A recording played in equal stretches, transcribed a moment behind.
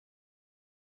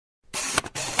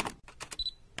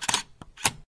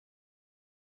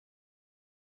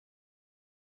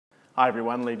Hi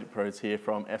everyone, Leigh Diprose here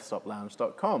from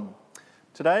fstoplounge.com.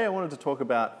 Today I wanted to talk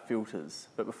about filters,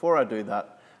 but before I do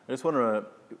that, I just want to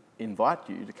invite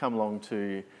you to come along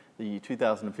to the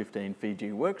 2015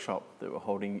 Fiji workshop that we're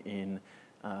holding in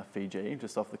Fiji,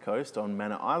 just off the coast on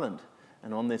Manor Island.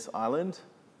 And on this island,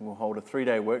 we'll hold a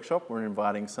 3-day workshop. We're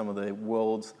inviting some of the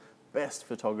world's best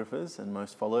photographers and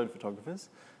most followed photographers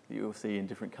that you'll see in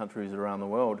different countries around the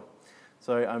world.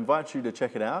 So I invite you to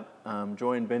check it out.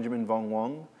 Join Benjamin Vong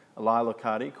Wong, Elia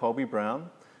Locardi, Colby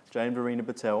Brown, Jane Verena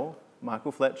Patel,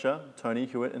 Michael Fletcher, Tony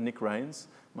Hewitt and Nick Rains,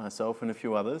 myself and a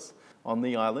few others on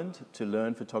the island to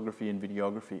learn photography and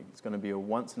videography. It's going to be a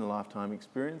once-in-a-lifetime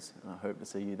experience and I hope to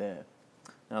see you there.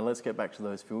 Now let's get back to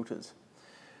those filters.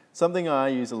 Something I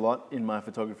use a lot in my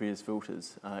photography is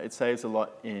filters. It saves a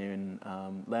lot in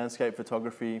landscape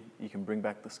photography. You can bring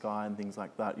back the sky and things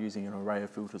like that using an array of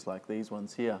filters like these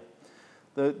ones here.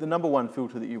 The number one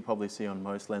filter that you'll probably see on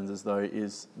most lenses though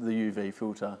is the UV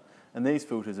filter, and these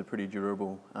filters are pretty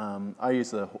durable. I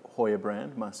use the Hoya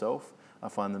brand myself. I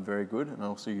find them very good, and I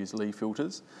also use Leigh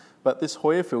filters. But this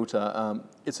Hoya filter,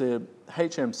 it's a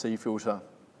HMC filter,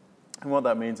 and what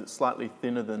that means, it's slightly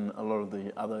thinner than a lot of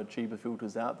the other cheaper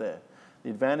filters out there. The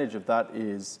advantage of that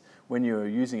is when you're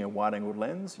using a wide-angled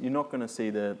lens, you're not going to see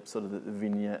the sort of the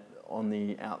vignette on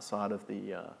the outside of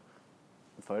the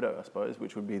photo, I suppose,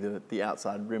 which would be the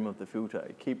outside rim of the filter.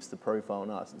 It keeps the profile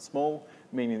nice and small,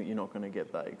 meaning that you're not going to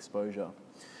get that exposure.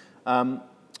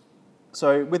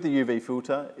 So with the UV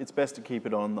filter, it's best to keep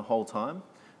it on the whole time.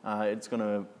 It's going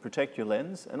to protect your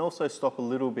lens and also stop a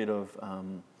little bit of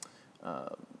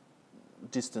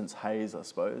distance haze, I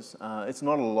suppose. It's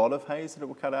not a lot of haze that it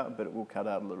will cut out, but it will cut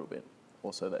out a little bit,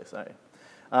 or so they say.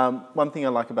 One thing I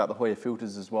like about the Hoya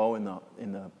filters as well in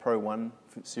the Pro 1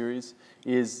 series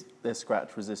is they're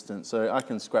scratch resistant. So I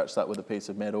can scratch that with a piece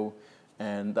of metal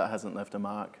and that hasn't left a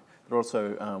mark. They're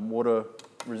also water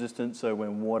resistant, so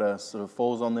when water sort of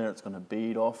falls on there, it's going to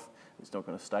bead off. It's not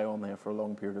going to stay on there for a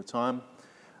long period of time.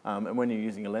 And when you're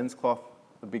using a lens cloth,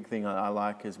 the big thing I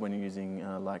like is when you're using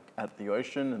like at the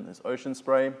ocean and there's ocean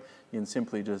spray, you can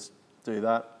simply just do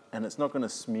that and it's not going to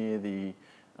smear the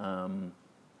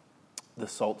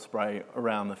salt spray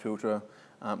around the filter.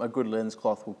 A good lens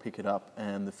cloth will pick it up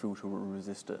and the filter will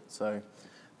resist it. So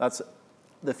that's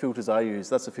the filters I use.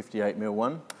 That's a 58mm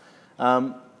one.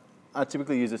 I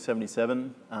typically use a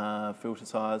 77 filter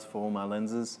size for all my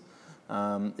lenses.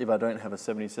 If I don't have a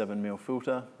 77mm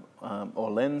filter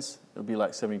or lens, it'll be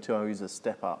like 72. I use a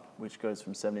step up, which goes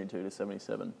from 72 to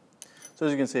 77. So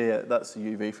as you can see, that's the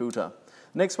UV filter.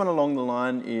 Next one along the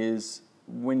line is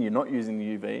when you're not using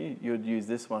the UV, you'd use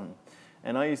this one.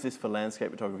 And I use this for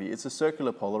landscape photography. It's a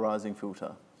circular polarizing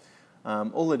filter.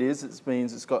 All it is, it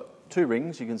means it's got two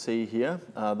rings you can see here,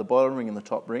 the bottom ring and the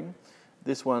top ring.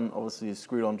 This one obviously is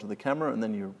screwed onto the camera and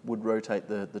then you would rotate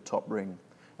the top ring.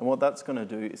 And what that's going to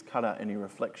do is cut out any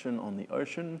reflection on the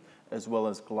ocean as well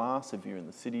as glass if you're in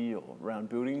the city or around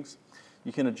buildings.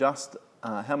 You can adjust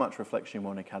how much reflection you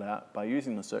want to cut out by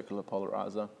using the circular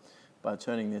polarizer, by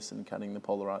turning this and cutting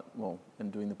the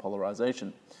and doing the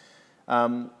polarization.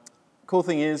 Cool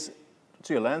thing is,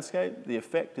 to your landscape, the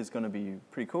effect is going to be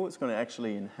pretty cool. It's going to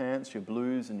actually enhance your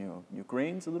blues and your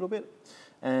greens a little bit.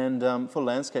 And for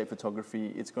landscape photography,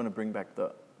 it's going to bring back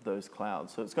those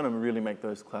clouds. So it's going to really make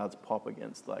those clouds pop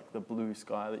against like the blue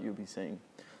sky that you'll be seeing.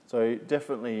 So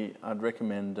definitely I'd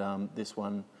recommend this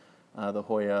one, the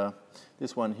Hoya.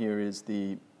 This one here is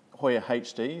the Hoya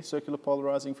HD circular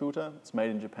polarizing filter. It's made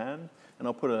in Japan. And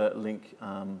I'll put a link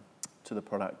to the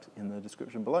product in the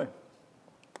description below.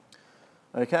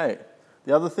 Okay,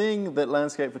 the other thing that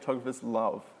landscape photographers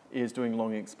love is doing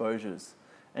long exposures.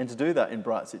 And to do that in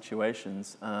bright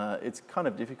situations, it's kind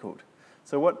of difficult.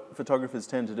 So what photographers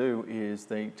tend to do is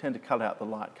they tend to cut out the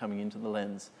light coming into the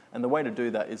lens. And the way to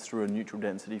do that is through a neutral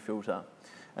density filter.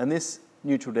 And this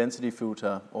neutral density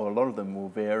filter, or a lot of them, will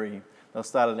vary. They'll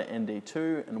start at an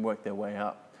ND2 and work their way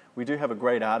up. We do have a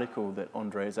great article that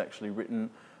Andre has actually written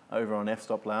over on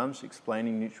F-Stop Lounge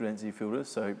explaining neutral density filters,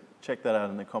 so check that out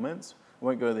in the comments. I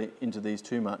won't go into these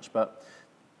too much, but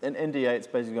an ND8 is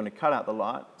basically going to cut out the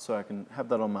light, so I can have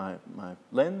that on my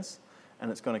lens,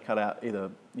 and it's going to cut out either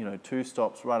 2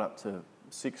 stops right up to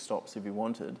 6 stops if you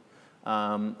wanted,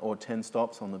 or 10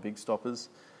 stops on the big stoppers.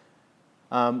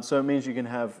 So it means you can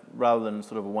have, rather than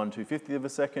sort of a 1/250th of a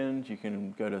second, you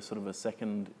can go to sort of a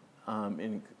second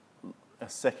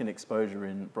exposure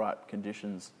in bright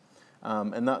conditions,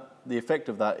 and the effect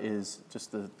of that is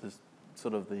just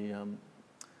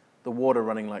the water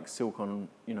running like silk on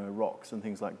rocks and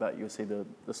things like that. You'll see the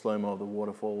slow-mo of the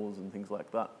waterfalls and things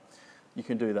like that. You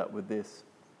can do that with this.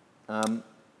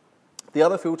 The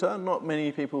other filter, not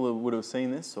many people would have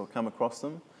seen this or come across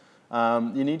them.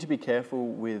 You need to be careful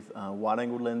with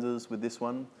wide-angled lenses with this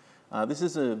one. This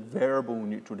is a variable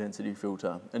neutral density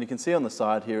filter, and you can see on the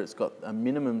side here it's got a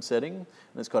minimum setting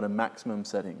and it's got a maximum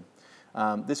setting.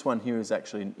 This one here is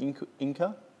actually an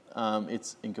Inca.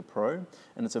 It's Inca Pro,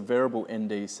 and it's a variable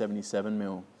ND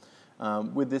 77mm.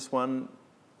 With this one,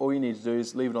 all you need to do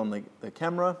is leave it on the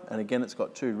camera, and again it's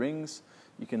got 2 rings.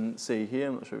 You can see here,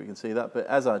 I'm not sure if you can see that, but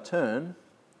as I turn,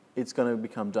 it's going to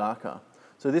become darker.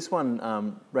 So this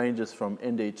one ranges from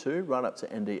ND2 right up to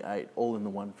ND8, all in the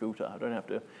one filter. I don't have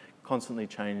to constantly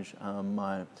change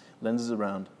my lenses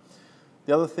around.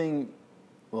 The other thing,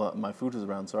 well, my filters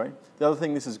around, sorry. The other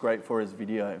thing this is great for is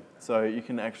video. So you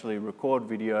can actually record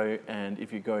video, and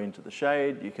if you go into the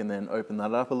shade, you can then open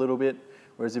that up a little bit.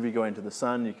 Whereas if you go into the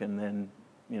sun, you can then,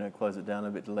 close it down a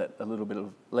bit to let a little bit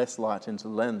of less light into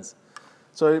the lens.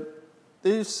 So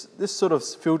this sort of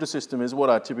filter system is what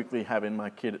I typically have in my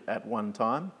kit at one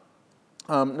time.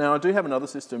 Now I do have another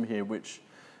system here which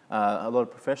a lot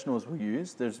of professionals will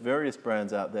use. There's various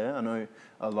brands out there. I know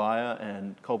Elia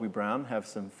and Colby have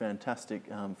some fantastic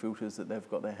filters that they've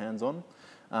got their hands on.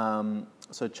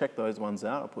 So check those ones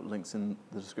out. I'll put links in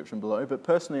the description below. But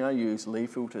personally I use Leigh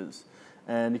filters.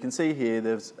 And you can see here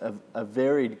there's a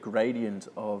varied gradient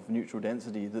of neutral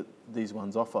density that these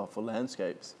ones offer for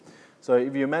landscapes. So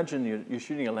if you imagine you're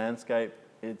shooting a landscape,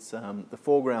 it's the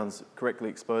foreground's correctly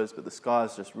exposed, but the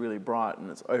sky's just really bright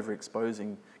and it's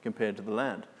overexposing compared to the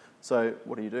land. So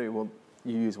what do? Well,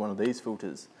 you use one of these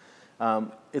filters.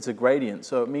 It's a gradient,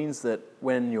 so it means that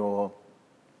when your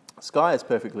sky is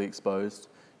perfectly exposed,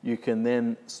 you can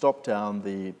then stop down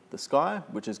the sky,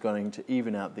 which is going to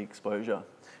even out the exposure.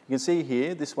 You can see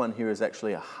here, this one here is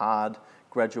actually a hard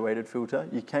graduated filter.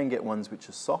 You can get ones which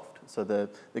are soft, so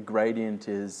the gradient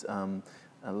is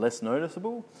less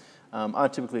noticeable. I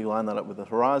typically line that up with the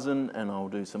horizon, and I'll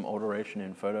do some alteration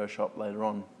in Photoshop later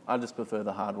on. I just prefer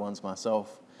the hard ones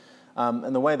myself.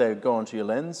 And the way they go onto your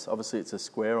lens, obviously it's a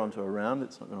square onto a round,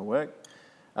 it's not going to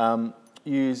work.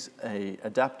 Use an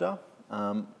adapter.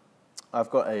 I've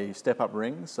got a step-up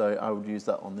ring, so I would use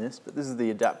that on this, but this is the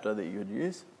adapter that you would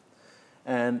use.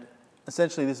 And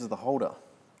essentially this is the holder.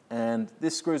 And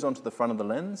this screws onto the front of the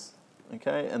lens,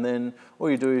 okay? And then all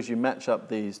you do is you match up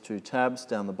these 2 tabs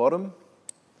down the bottom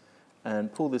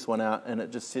and pull this one out, and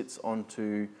it just sits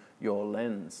onto your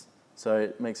lens. So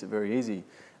it makes it very easy.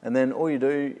 And then all you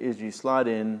do is you slide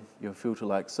in your filter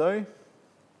like so,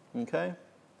 okay?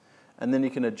 And then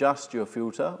you can adjust your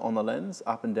filter on the lens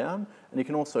up and down, and you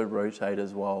can also rotate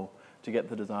as well to get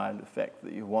the desired effect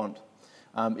that you want.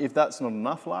 If that's not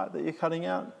enough light that you're cutting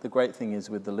out, the great thing is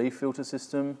with the Leigh filter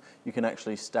system, you can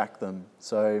actually stack them.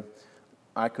 So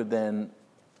I could then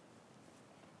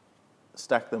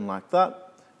stack them like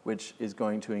that, which is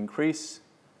going to increase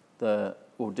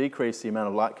or decrease the amount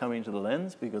of light coming into the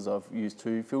lens because I've used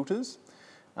 2 filters.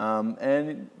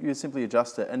 And you simply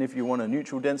adjust it. And if you want a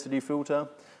neutral density filter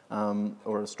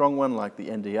or a strong one like the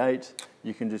ND8,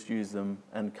 you can just use them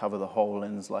and cover the whole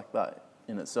lens like that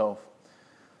in itself.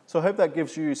 So I hope that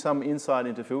gives you some insight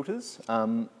into filters.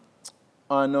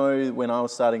 I know when I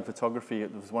was starting photography,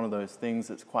 it was one of those things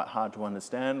that's quite hard to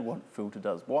understand. What filter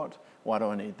does what? Why do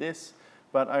I need this?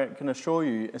 But I can assure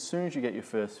you, as soon as you get your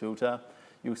first filter,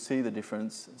 you'll see the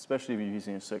difference, especially if you're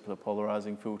using a circular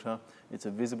polarizing filter. It's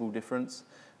a visible difference.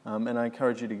 And I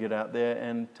encourage you to get out there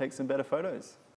and take some better photos.